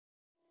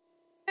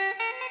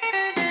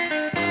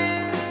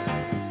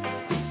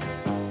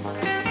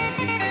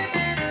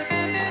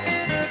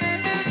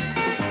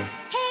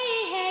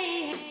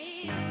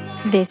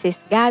This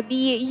is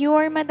Gabby,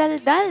 your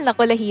madaldal na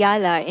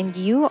kolehiyala, and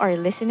you are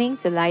listening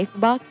to Life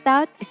Boxed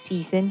Out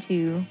Season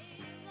 2.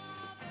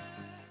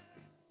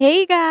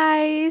 Hey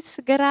guys!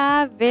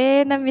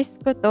 Grabe, na-miss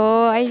ko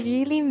to. I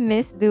really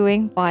miss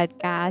doing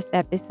podcast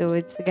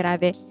episodes.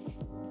 Grabe.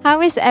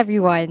 How is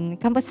everyone?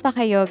 Kamusta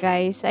kayo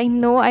guys? I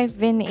know I've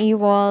been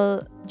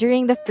AWOL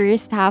during the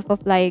first half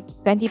of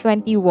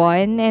 2021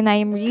 and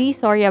I'm really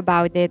sorry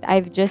about it.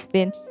 I've just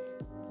been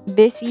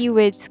busy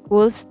with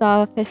school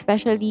stuff,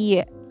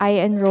 especially I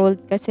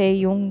enrolled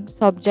kasi yung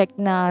subject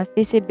na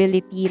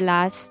feasibility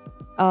last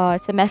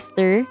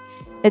semester.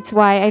 That's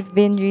why I've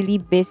been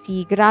really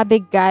busy.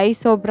 Grabe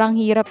guys, sobrang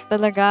hirap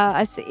talaga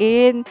as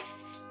in.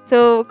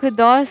 So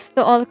kudos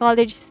to all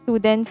college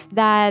students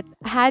that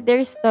had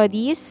their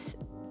studies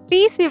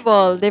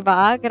feasible, 'di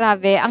ba?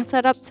 Grabe, ang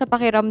sarap sa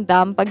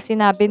pakiramdam pag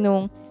sinabi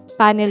nung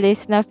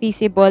panelist na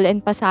feasible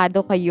and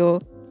pasado kayo.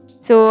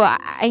 So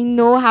I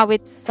know how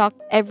it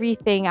sucked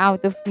everything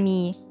out of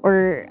me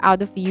or out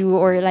of you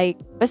or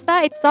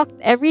basta it sucked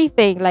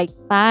everything like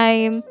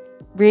time,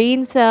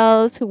 brain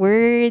cells,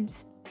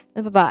 words,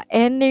 ano pa ba,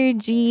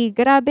 energy.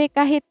 Grabe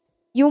kahit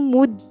yung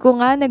mood ko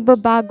nga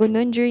nagbabago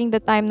nun during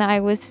the time na I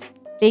was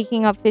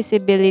taking up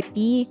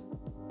feasibility.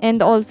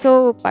 And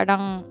also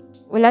parang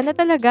wala na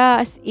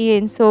talaga as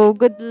in. So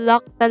good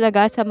luck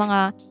talaga sa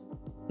mga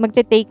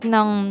magte-take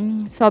ng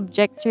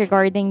subjects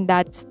regarding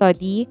that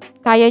study.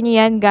 Kaya niyo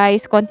yan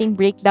guys, konting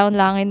breakdown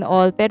lang and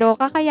all. Pero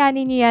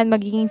kakayanin niyo yan,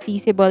 magiging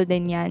feasible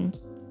din yan.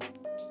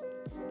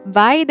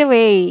 By the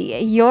way,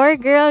 your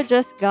girl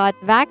just got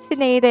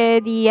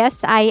vaccinated.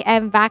 Yes, I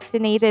am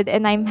vaccinated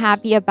and I'm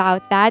happy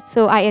about that.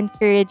 So I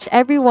encourage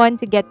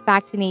everyone to get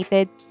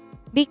vaccinated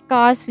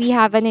because we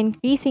have an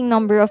increasing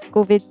number of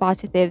COVID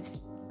positives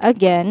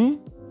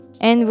again.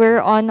 And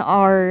we're on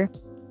our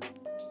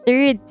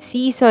third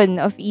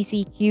season of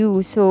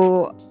ECQ.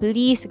 So,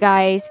 please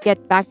guys, get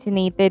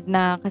vaccinated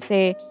na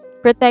kasi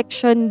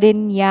protection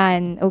din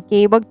yan.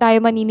 Okay? Huwag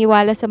tayo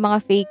maniniwala sa mga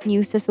fake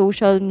news sa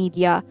social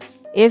media.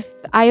 If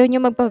ayaw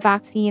nyo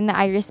magpa-vaccine,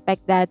 I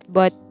respect that.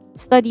 But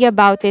study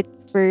about it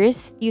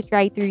first. You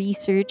try to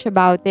research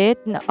about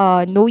it.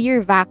 Know your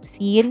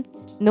vaccine.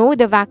 Know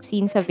the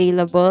vaccines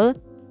available.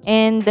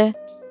 And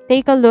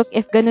take a look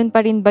if ganun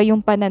pa rin ba yung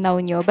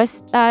pananaw nyo.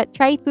 Basta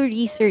try to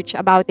research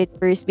about it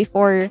first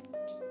before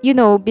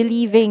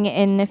believing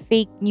in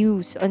fake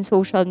news on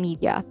social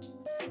media.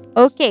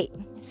 Okay,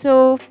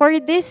 so for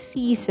this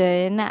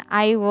season,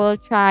 I will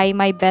try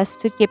my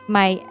best to keep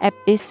my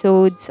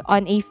episodes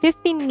on a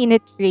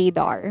 15-minute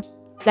radar.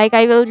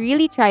 I will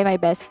really try my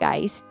best,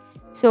 guys.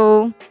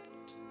 So,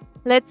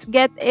 let's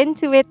get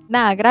into it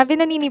na. Grabe,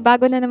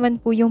 naninibago na naman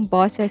po yung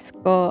boses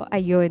ko.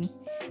 Ayun.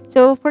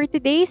 So, for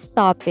today's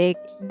topic,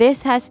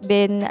 this has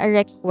been a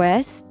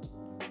request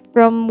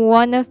from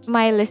one of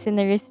my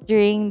listeners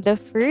during the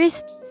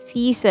first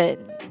season.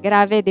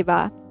 Grabe, di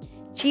ba?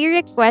 She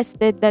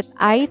requested that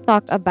I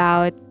talk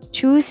about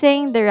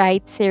choosing the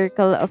right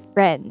circle of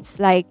friends,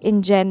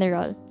 in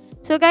general.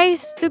 So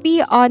guys, to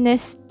be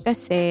honest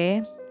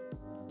kasi,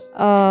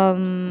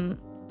 I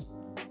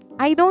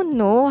don't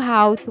know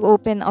how to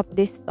open up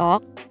this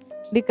talk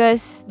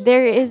because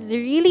there is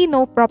really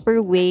no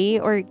proper way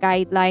or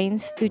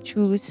guidelines to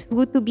choose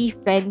who to be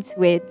friends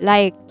with.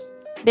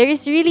 There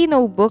is really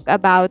no book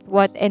about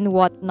what and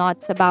what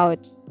nots about,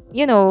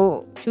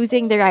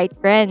 choosing the right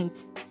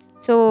friends.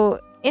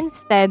 So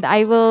instead,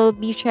 I will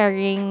be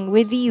sharing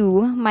with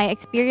you my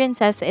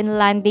experiences in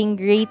landing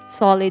great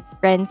solid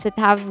friends that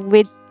have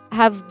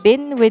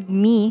been with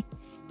me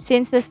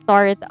since the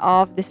start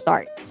of the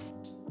starts.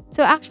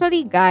 So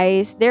actually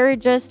guys, there are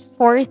just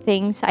four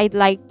things I'd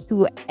like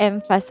to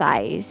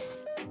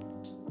emphasize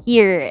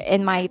here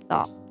in my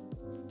talk.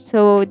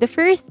 So the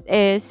first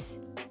is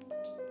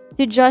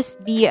to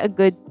just be a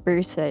good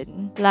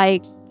person.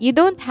 You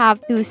don't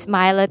have to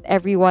smile at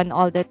everyone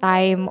all the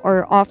time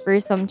or offer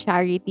some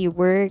charity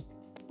work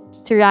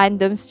to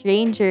random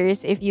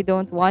strangers if you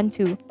don't want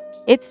to.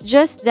 It's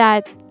just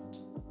that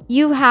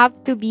you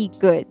have to be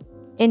good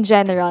in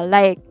general.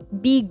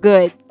 Be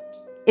good.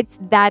 It's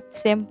that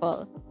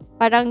simple.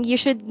 Parang you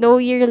should know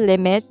your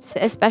limits,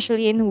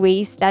 especially in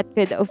ways that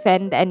could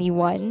offend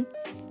anyone.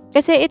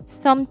 Kasi it's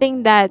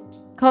something that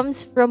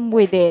comes from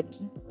within.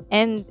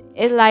 And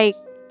it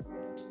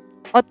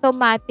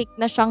automatic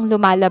na siyang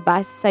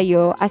lumalabas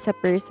sa'yo as a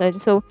person.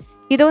 So,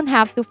 you don't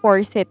have to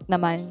force it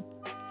naman.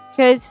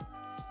 Because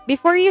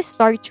before you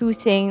start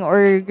choosing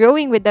or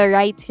growing with the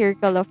right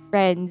circle of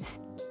friends,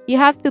 you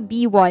have to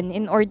be one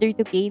in order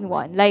to gain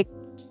one.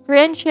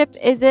 Friendship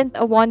isn't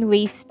a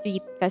one-way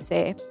street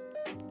kasi.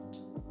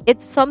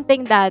 It's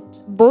something that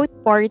both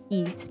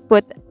parties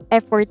put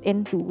effort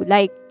into.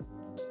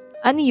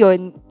 Ano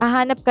yun?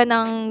 Hahanap ka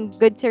ng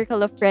good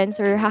circle of friends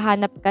or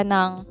hahanap ka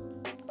ng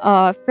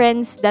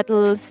friends that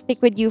will stick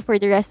with you for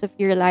the rest of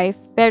your life.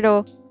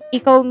 Pero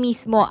ikaw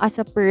mismo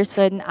as a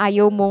person,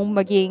 ayaw mong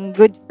maging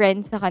good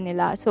friends sa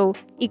kanila. So,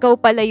 ikaw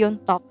pala yung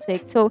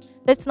toxic. So,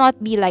 let's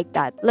not be like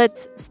that.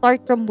 Let's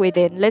start from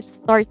within. Let's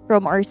start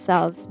from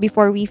ourselves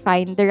before we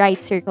find the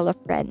right circle of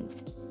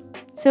friends.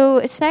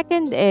 So,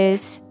 second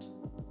is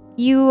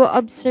you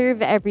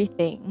observe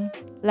everything.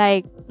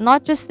 Like,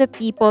 not just the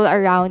people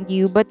around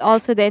you, but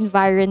also the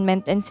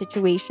environment and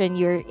situation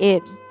you're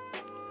in.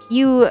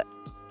 You,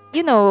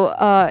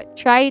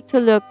 try to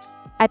look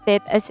at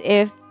it as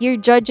if you're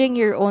judging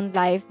your own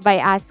life by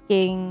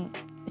asking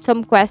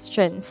some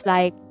questions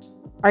like,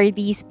 are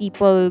these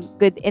people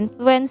good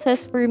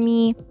influences for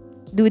me?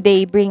 Do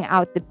they bring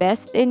out the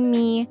best in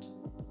me?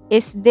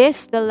 Is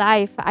this the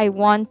life I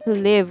want to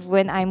live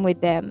when I'm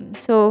with them?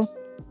 So,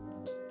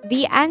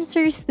 the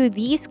answers to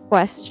these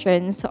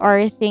questions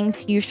are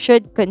things you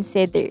should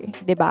consider,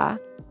 'di ba?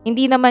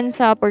 Hindi naman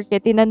sa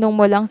porke tinanong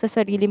mo lang sa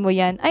sarili mo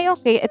 'yan, ay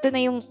okay, ito na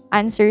yung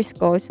answers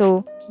ko.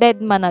 So, dead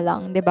man na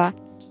lang, 'di ba?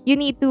 You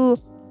need to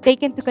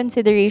take into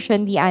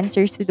consideration the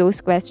answers to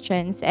those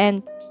questions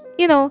and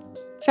you know,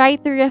 try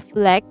to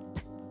reflect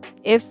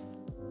if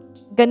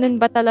ganun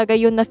ba talaga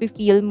yung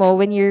nafe-feel mo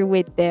when you're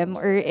with them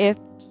or if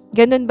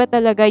ganun ba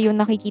talaga yung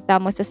nakikita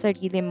mo sa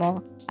sarili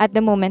mo at the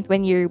moment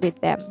when you're with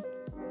them.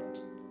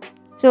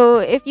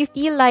 So, if you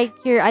feel like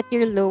you're at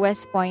your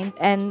lowest point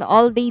and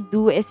all they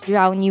do is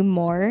drown you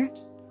more,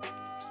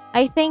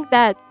 I think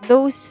that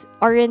those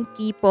aren't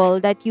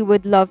people that you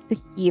would love to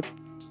keep,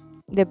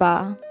 'di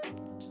ba?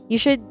 You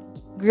should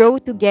grow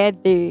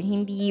together,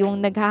 hindi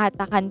yung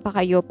naghahatakan pa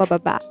kayo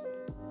pababa.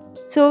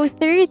 So,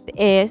 third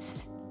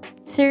is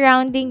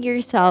surrounding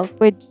yourself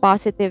with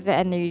positive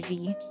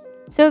energy.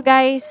 So,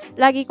 guys,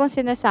 lagi kong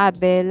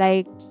sinasabi,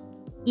 like,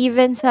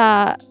 even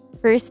sa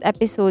first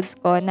episodes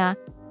ko na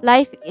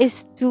life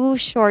is too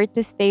short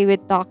to stay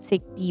with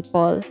toxic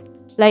people.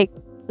 Like,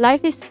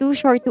 life is too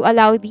short to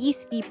allow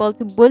these people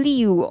to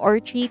bully you or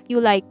treat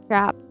you like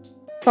crap.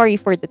 Sorry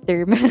for the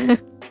term.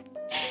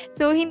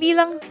 So, hindi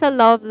lang sa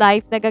love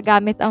life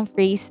nagagamit ang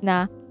phrase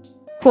na,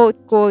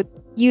 quote-quote,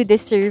 you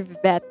deserve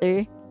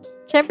better.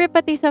 Syempre,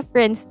 pati sa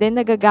friends din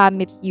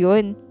nagagamit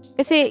yun.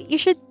 Kasi, you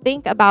should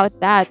think about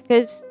that.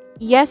 Because,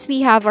 yes, we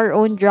have our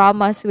own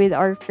dramas with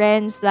our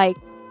friends. Like,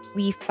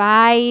 we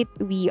fight,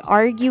 we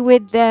argue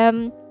with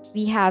them,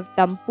 we have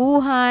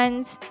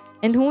tampuhans,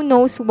 and who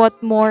knows what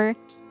more.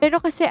 Pero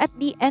kasi at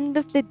the end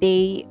of the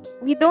day,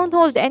 we don't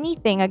hold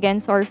anything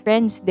against our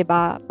friends, 'di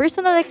ba?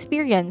 Personal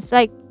experience.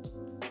 Like,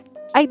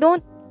 I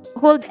don't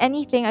hold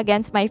anything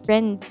against my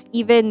friends,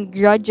 even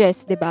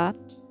grudges, 'di ba?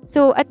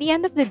 So at the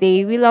end of the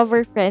day, we love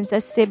our friends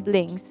as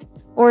siblings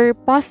or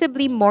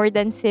possibly more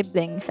than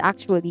siblings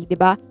actually, 'di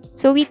ba?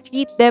 So we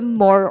treat them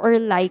more or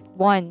like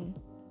one.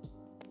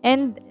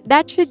 And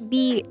that should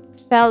be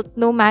felt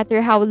no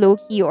matter how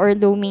low-key or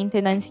low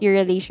maintenance your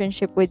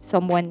relationship with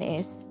someone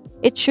is.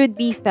 It should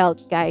be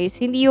felt, guys.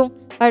 Hindi yung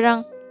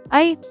parang,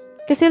 ay,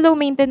 kasi low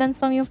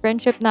maintenance lang yung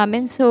friendship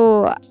namin,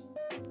 so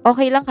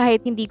okay lang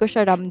kahit hindi ko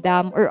siya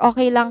ramdam or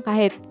okay lang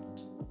kahit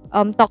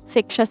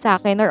toxic siya sa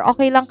akin or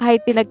okay lang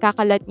kahit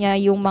pinagkakalat niya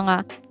yung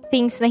mga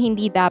things na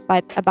hindi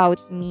dapat about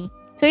me.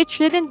 So it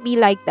shouldn't be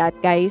like that,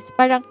 guys.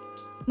 Parang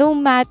no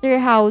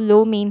matter how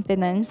low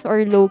maintenance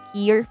or low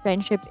key your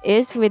friendship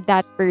is with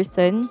that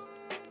person,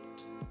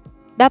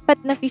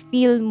 dapat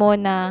nafe-feel mo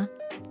na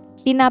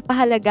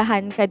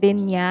pinapahalagahan ka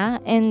din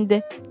niya and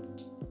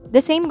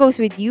the same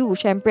goes with you,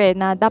 syempre,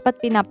 na dapat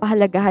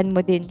pinapahalagahan mo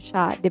din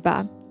siya, 'di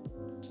ba?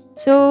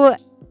 So,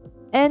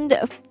 and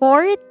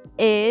fourth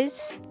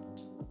is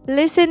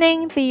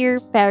listening to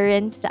your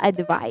parents'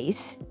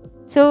 advice.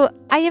 So,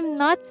 I am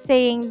not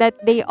saying that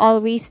they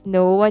always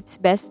know what's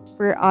best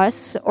for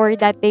us or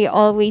that they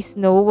always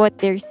know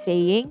what they're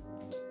saying.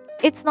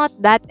 It's not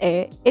that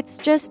It's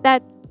just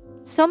that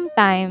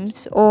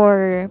sometimes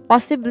or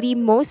possibly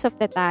most of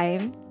the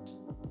time,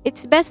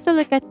 it's best to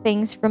look at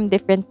things from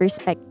different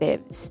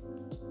perspectives.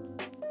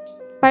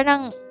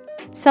 Parang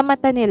sa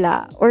mata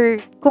nila or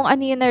kung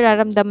ano yung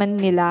nararamdaman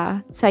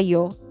nila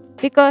sa'yo.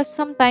 Because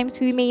sometimes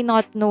we may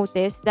not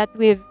notice that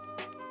we've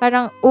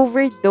parang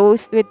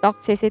overdosed with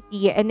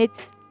toxicity and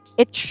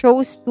it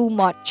shows too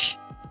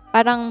much.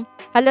 Parang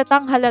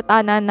halatang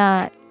halata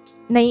na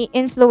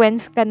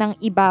nai-influence ka ng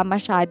iba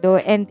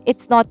masyado and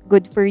it's not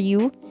good for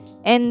you.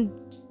 And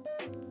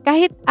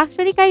kahit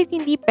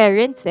hindi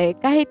parents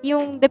kahit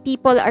yung the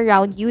people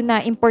around you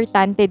na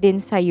importante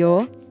din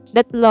sa'yo,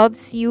 that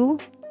loves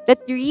you, that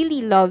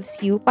really loves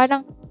you,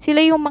 parang sila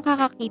yung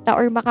makakakita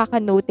or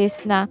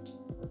makaka-notice na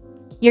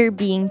you're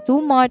being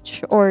too much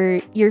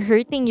or you're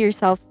hurting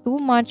yourself too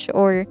much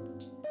or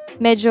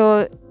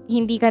medyo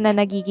hindi ka na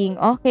nagiging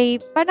okay.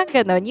 Parang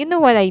ganon. You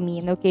know what I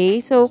mean, okay?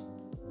 So,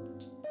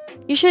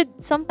 you should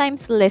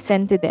sometimes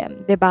listen to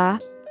them, 'di ba?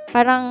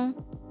 Parang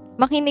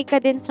makinig ka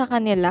din sa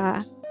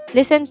kanila.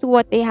 Listen to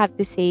what they have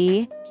to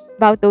say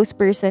about those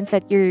persons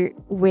that you're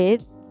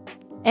with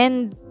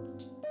and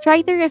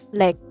try to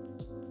reflect.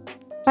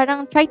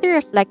 Parang try to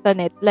reflect on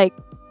it. Like,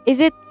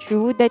 is it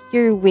true that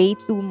you're way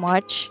too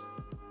much?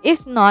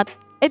 If not,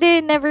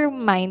 edi never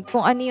mind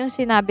kung ano yung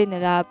sinabi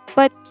nila.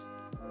 But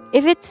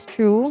if it's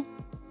true,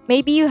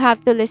 maybe you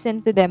have to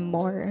listen to them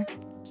more.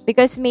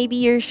 Because maybe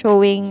you're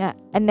showing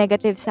a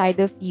negative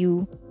side of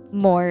you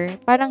more.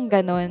 Parang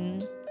ganon.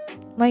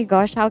 My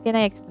gosh, how can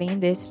I explain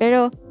this?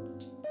 Pero,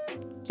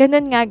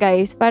 ganun nga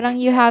guys, parang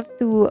you have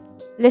to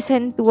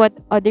listen to what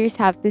others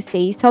have to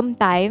say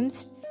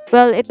sometimes.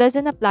 Well, it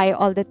doesn't apply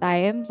all the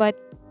time, but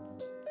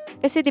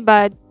kasi 'di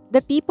ba, the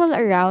people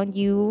around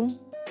you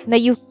na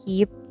you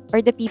keep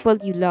are the people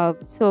you love.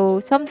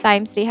 So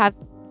sometimes they have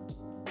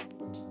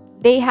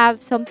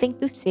something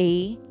to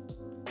say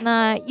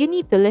na you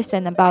need to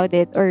listen about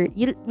it, or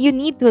you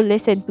need to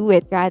listen to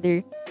it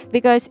rather,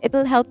 because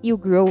it'll help you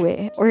grow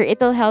or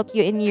it'll help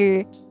you in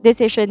your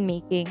decision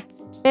making.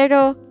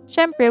 Pero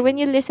syempre, when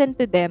you listen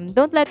to them,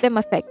 don't let them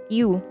affect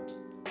you.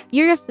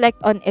 You reflect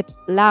on it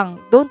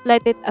lang. Don't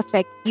let it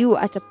affect you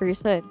as a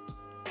person.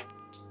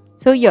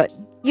 So yun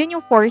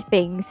yung four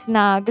things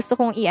na gusto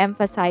kong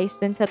i-emphasize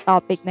dun sa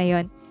topic na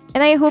yun. And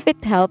I hope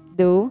it helped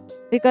though,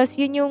 because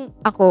yun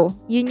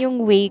yung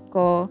way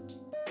ko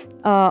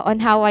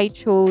on how I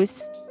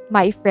chose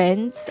my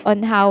friends,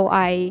 on how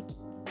I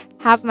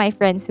have my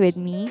friends with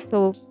me.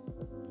 So,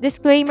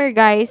 disclaimer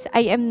guys,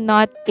 I am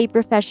not a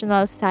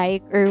professional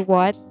psych or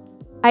what.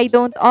 I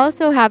don't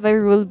also have a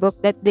rule book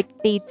that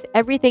dictates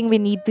everything we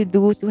need to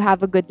do to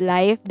have a good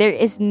life. There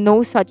is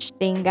no such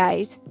thing,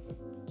 guys.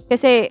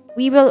 Kasi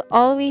we will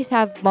always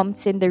have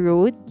bumps in the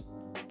road,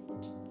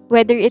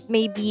 whether it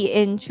may be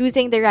in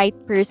choosing the right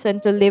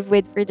person to live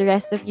with for the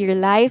rest of your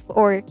life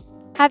or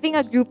having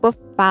a group of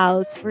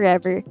pals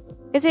forever.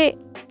 Kasi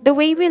the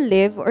way we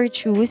live or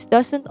choose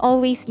doesn't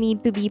always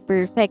need to be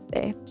perfect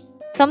eh.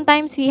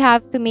 Sometimes we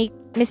have to make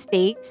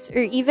mistakes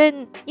or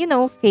even,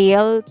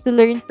 fail to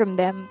learn from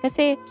them.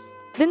 Kasi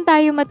dun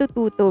tayo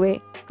matututo eh.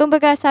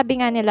 Kumbaga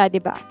sabi nga nila, di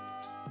ba?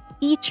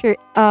 Teacher,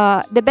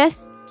 the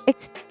best,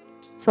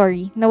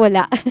 sorry,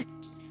 nawala.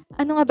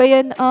 Ano nga ba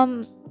yun?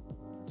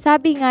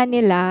 Sabi nga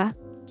nila,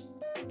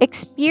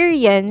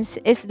 experience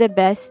is the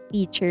best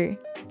teacher.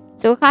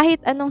 So, kahit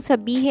anong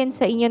sabihin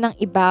sa inyo ng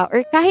iba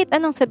or kahit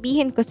anong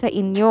sabihin ko sa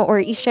inyo or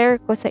i-share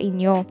ko sa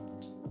inyo,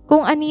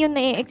 kung ano yung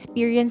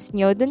na-experience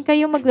nyo, dun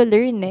kayo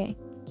magla-learn eh.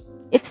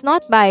 It's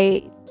not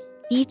by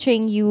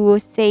teaching you,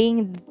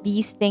 saying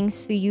these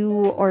things to you,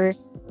 or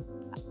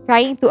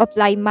trying to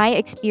apply my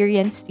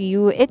experience to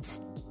you. It's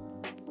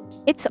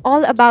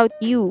all about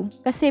you.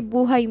 Kasi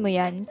buhay mo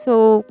yan.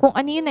 So, kung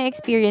ano yung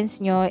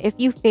na-experience nyo, if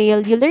you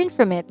fail, you learn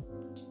from it.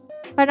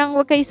 Parang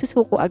huwag kayo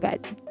susuko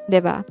agad. 'Di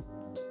ba?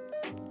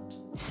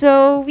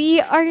 So, we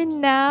are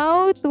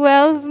now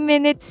 12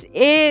 minutes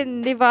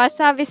in. 'Di ba?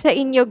 Sabi sa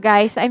inyo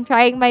guys, I'm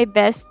trying my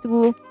best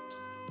to,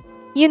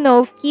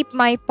 keep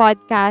my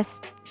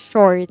podcast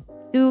short.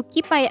 To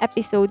keep my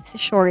episodes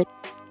short.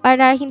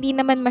 Para hindi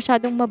naman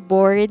masyadong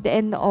mabored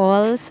and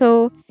all.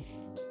 So,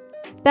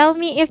 tell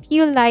me if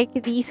you like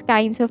these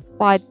kinds of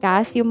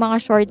podcasts, yung mga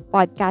short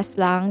podcasts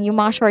lang,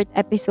 yung mga short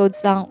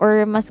episodes lang,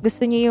 or mas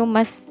gusto niyo yung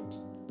mas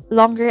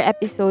longer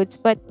episodes.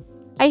 But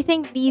I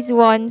think these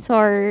ones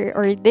or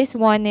this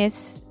one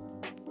is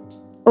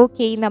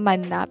okay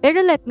naman na. Pero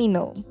let me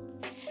know.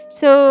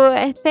 So,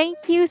 thank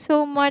you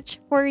so much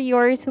for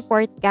your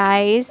support,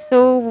 guys.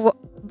 So,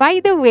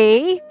 by the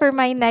way, for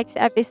my next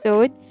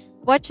episode,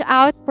 watch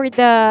out for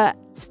the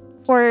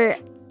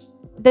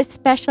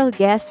special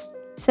guest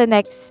sa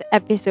next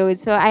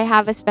episode. So, I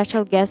have a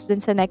special guest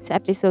dun sa next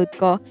episode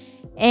ko.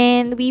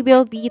 And we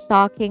will be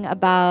talking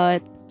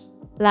about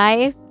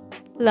life,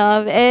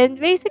 love,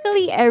 and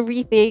basically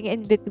everything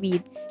in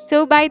between.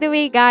 So, by the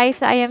way,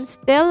 guys, I am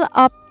still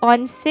up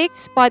on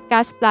 6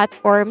 podcast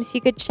platforms.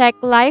 You could check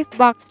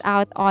Lifebox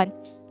out on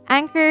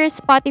Anchor,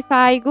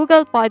 Spotify,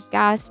 Google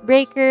Podcasts,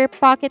 Breaker,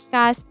 Pocket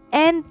Cast,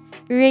 and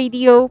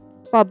Radio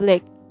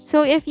Public.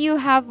 So, if you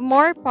have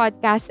more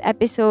podcast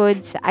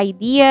episodes,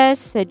 ideas,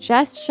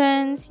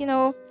 suggestions,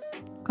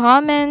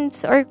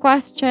 comments, or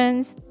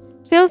questions,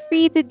 feel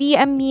free to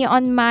DM me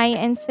on my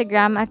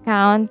Instagram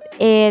account.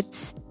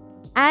 It's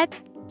at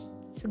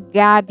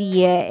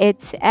Gabby.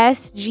 It's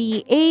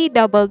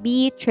SGABBY.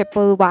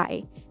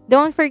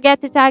 Don't forget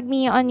to tag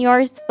me on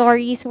your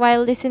stories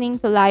while listening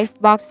to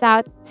Lifebox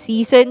Out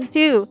Season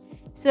 2.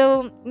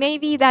 So,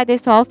 maybe that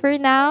is all for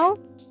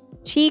now.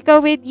 Chica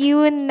with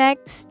you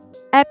next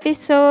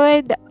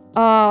episode.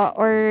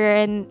 Or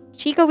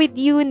Chica with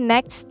you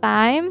next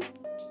time.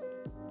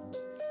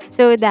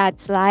 So,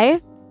 that's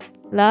life,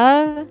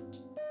 love,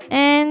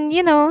 and,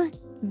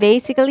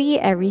 basically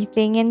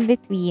everything in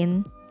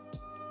between.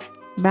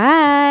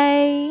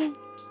 Bye!